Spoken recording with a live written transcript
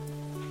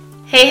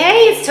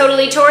Hey, it's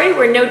Totally Tori,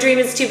 where no dream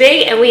is too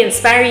big, and we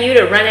inspire you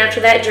to run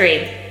after that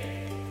dream.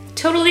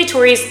 Totally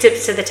Tori's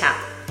Tips to the Top.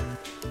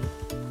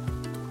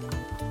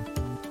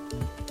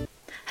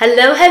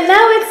 Hello,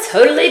 it's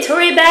Totally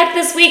Tori back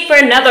this week for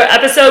another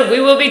episode. We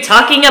will be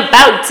talking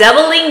about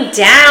doubling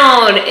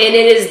down, and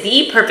it is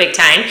the perfect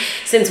time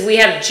since we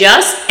have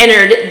just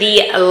entered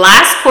the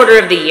last quarter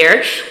of the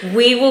year.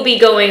 We will be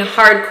going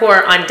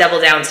hardcore on double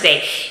down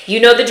today. You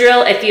know the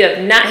drill. If you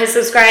have not hit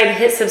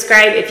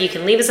subscribe. If you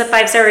can leave us a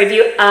 5-star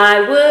review, I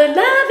would love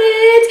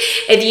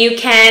it. If you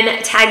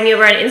can tag me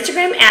over on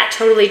Instagram at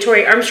Totally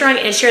Tori Armstrong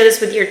and share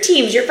this with your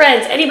teams, your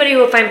friends, anybody who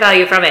will find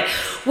value from it.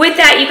 With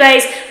that, you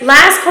guys,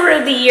 last quarter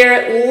of the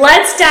year,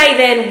 let's dive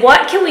in.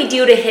 What can we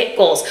do to hit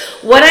goals?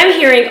 What I'm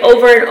hearing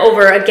over and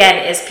over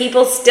again is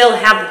people still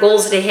have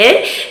goals to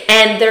hit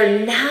and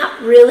they're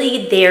not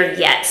really there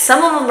yet.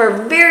 Some of them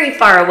are very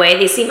far away.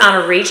 They seem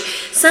out of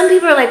reach. Some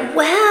people are like,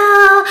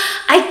 well,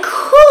 I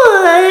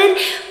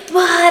could,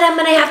 but I'm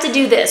going to have to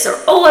do this, or,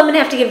 I'm going to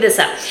have to give this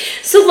up.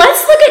 So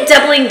let's look at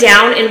doubling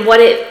down and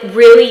what it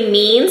really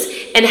means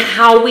and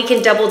how we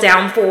can double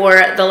down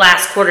for the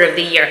last quarter of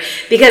the year.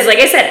 Because like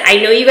I said, I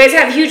know you guys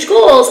have huge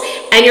goals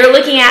and you're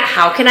looking at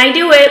how can I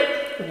do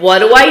it? What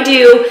do I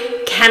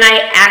do? Can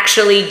I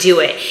actually do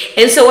it?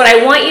 And so what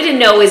I want you to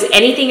know is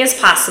anything is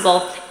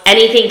possible.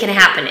 Anything can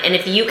happen. And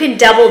if you can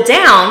double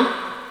down,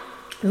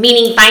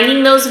 meaning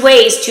finding those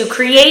ways to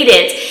create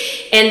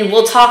it, and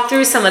we'll talk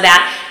through some of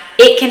that,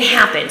 it can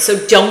happen.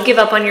 So don't give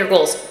up on your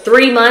goals.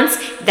 3 months,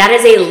 that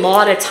is a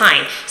lot of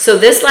time. So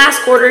this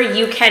last quarter,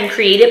 you can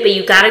create it, but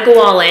you got to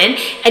go all in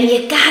and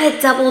you got to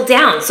double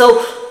down.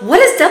 So what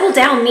does double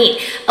down mean?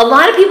 A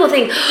lot of people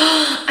think,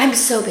 I'm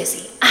so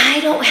busy.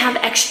 I don't have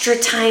extra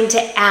time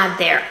to add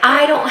there.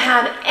 I don't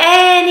have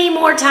any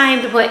more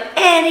time to put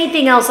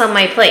anything else on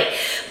my plate.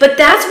 But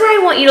that's where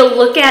I want you to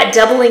look at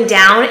doubling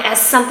down as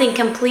something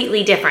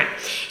completely different.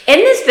 In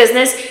this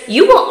business,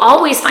 you will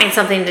always find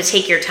something to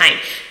take your time.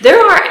 There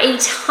are a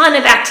ton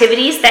of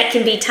activities that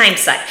can be time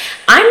sucked.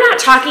 I'm not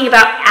talking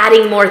about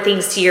adding more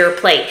things to your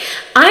plate.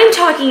 I'm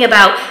talking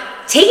about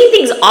taking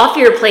things off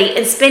your plate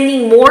and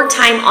spending more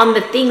time on the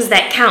things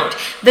that count,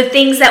 the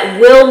things that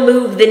will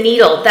move the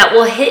needle, that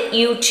will hit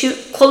you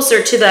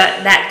closer to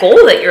that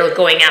goal that you're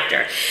going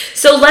after.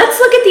 So let's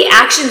look at the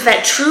actions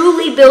that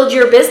truly build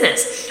your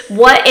business.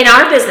 What in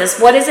our business,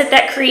 what is it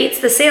that creates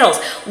the sales?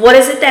 What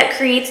is it that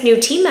creates new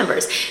team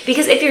members?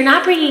 Because if you're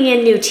not bringing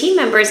in new team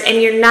members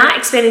and you're not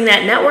expanding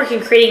that network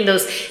and creating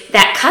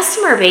that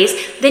customer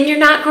base, then you're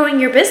not growing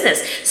your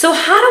business. So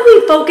how do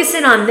we focus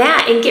in on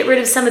that and get rid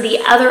of some of the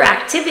other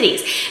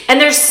activities? And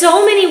there's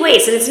so many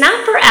ways, and it's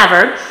not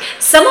forever.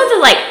 Some of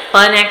the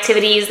fun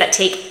activities that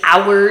take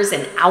hours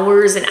and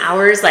hours and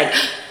hours, like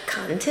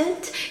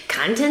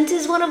Content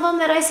is one of them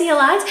that I see a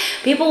lot.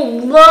 People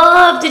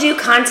love to do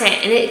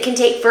content and it can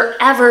take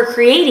forever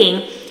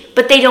creating,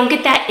 but they don't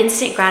get that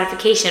instant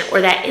gratification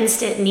or that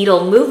instant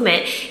needle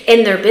movement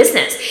in their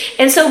business.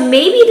 And so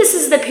maybe this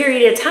is the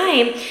period of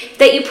time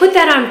that you put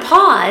that on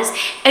pause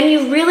and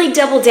you really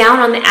double down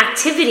on the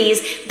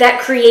activities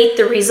that create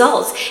the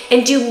results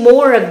and do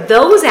more of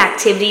those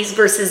activities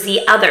versus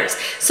the others.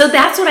 So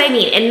that's what I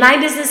mean. In my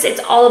business,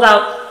 it's all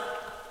about,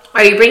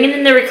 are you bringing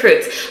in the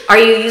recruits? Are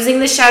you using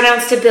the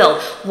shout-outs to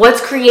build?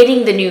 What's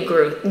creating the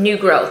new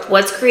growth?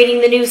 What's creating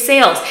the new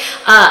sales?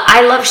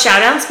 I love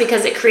shout-outs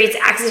because it creates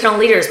accidental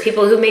leaders,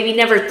 people who maybe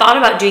never thought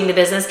about doing the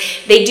business.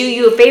 They do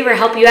you a favor,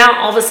 help you out.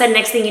 All of a sudden,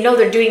 next thing you know,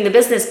 they're doing the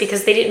business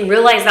because they didn't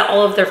realize that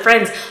all of their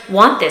friends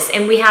want this.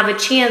 And we have a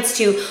chance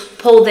to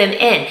pull them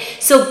in.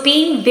 So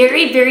being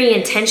very, very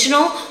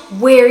intentional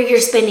where you're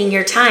spending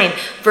your time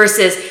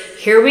versus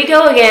here we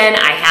go again.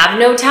 I have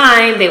no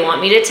time. They want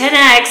me to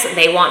 10x.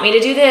 They want me to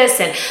do this.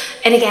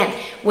 And again,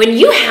 when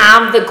you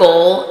have the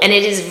goal and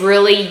it is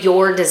really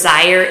your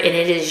desire and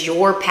it is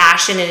your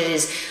passion and it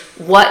is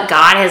what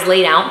God has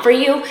laid out for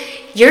you,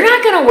 you're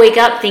not going to wake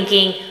up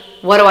thinking,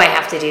 what do I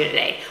have to do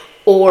today?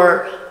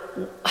 Or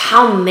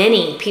how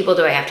many people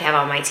do I have to have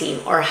on my team?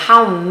 Or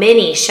how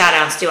many shout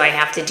outs do I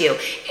have to do?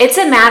 It's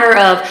a matter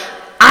of,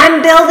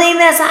 I'm building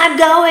this, I'm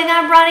going,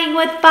 I'm running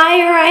with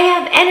fire, I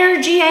have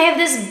energy, I have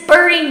this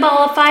burning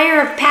ball of fire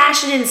of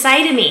passion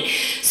inside of me.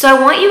 So I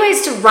want you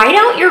guys to write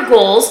out your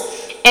goals.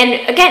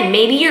 And again,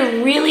 maybe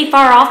you're really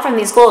far off from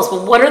these goals,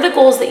 but what are the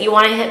goals that you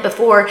want to hit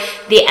before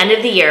the end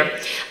of the year?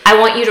 I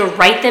want you to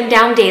write them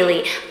down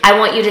daily. I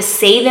want you to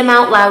say them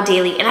out loud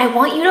daily, and I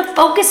want you to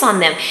focus on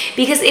them.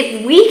 Because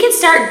if we can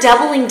start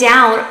doubling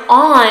down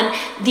on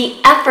the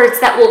efforts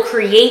that will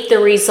create the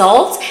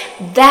results,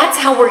 that's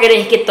how we're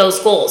going to get those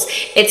goals.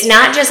 It's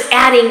not just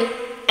adding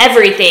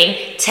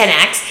everything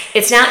 10x.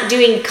 It's not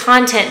doing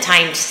content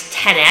times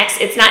 10x.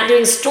 It's not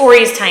doing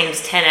stories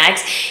times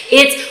 10x.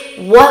 It's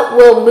what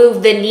will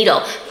move the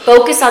needle.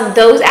 Focus on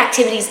those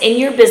activities in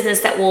your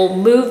business that will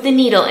move the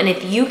needle. And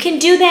if you can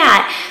do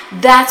that,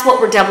 that's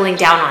what we're doubling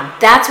down on.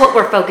 That's what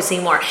we're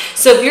focusing more.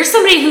 So if you're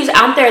somebody who's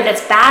out there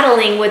that's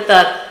battling with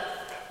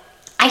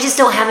I just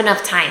don't have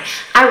enough time.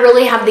 I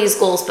really have these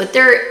goals, but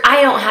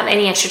I don't have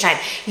any extra time.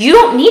 You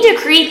don't need to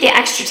create the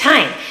extra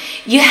time.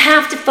 You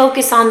have to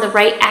focus on the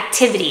right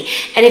activity.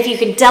 And if you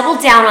can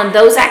double down on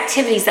those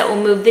activities that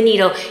will move the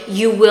needle,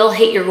 you will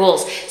hit your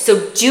goals.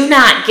 So do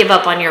not give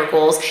up on your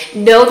goals.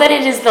 Know that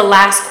it is the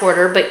last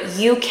quarter, but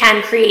you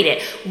can create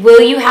it.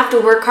 Will you have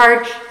to work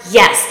hard?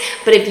 Yes.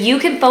 But if you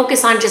can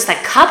focus on just a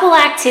couple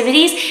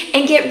activities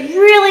and get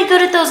really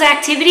good at those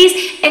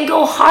activities and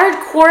go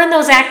hardcore in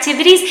those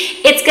activities,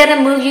 it's going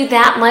to move you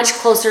that much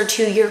closer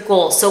to your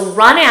goal. So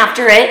run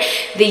after it.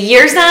 The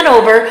year's not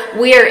over.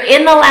 We are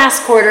in the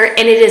last quarter,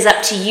 and it is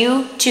up to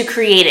you to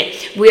create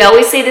it. We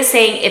always say the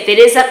saying, if it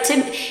is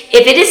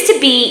to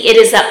be, it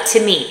is up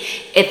to me.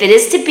 If it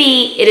is to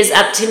be, it is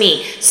up to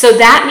me. So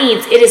that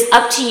means it is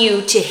up to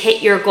you to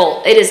hit your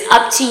goal. It is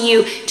up to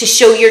you to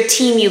show your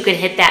team you can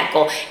hit that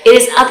goal. It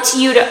is up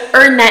to you to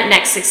earn that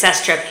next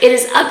success trip. It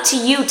is up to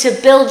you to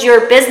build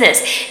your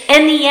business.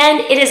 In the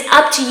end, it is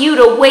up to you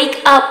to wake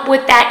up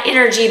with that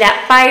energy,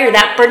 that fire,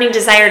 that burning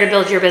desire to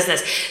build your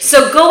business.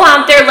 So go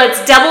out there,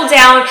 let's double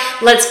down.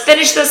 Let's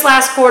finish this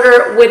last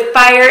quarter with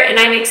fire. And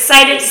I'm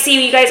excited to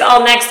see you guys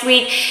all next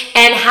week,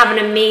 and have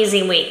an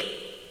amazing week.